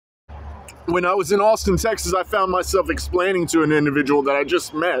when I was in Austin, Texas, I found myself explaining to an individual that I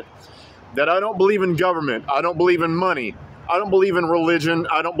just met that I don't believe in government, I don't believe in money, I don't believe in religion,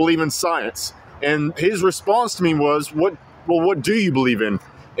 I don't believe in science. And his response to me was, what do you believe in?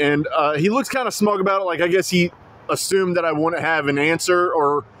 And he looks kind of smug about it, like I guess he assumed that I wouldn't have an answer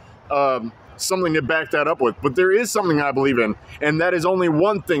or something to back that up with. But there is something I believe in, and that is only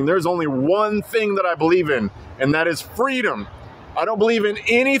one thing. There's only one thing that I believe in, and that is freedom. I don't believe in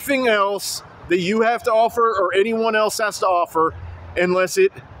anything else that you have to offer or anyone else has to offer unless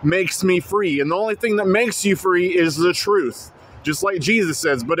it makes me free. And the only thing that makes you free is the truth, just like Jesus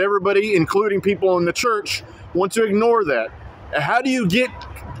says. But everybody, including people in the church, want to ignore that. How do you get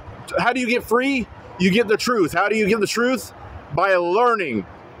free? You get the truth. How do you get the truth? By learning.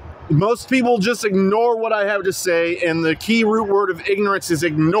 Most people just ignore what I have to say, and the key root word of ignorance is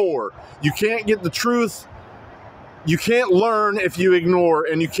ignore. You can't get the truth. You can't learn if you ignore,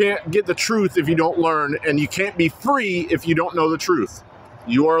 and you can't get the truth if you don't learn, and you can't be free if you don't know the truth.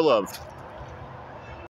 You are loved.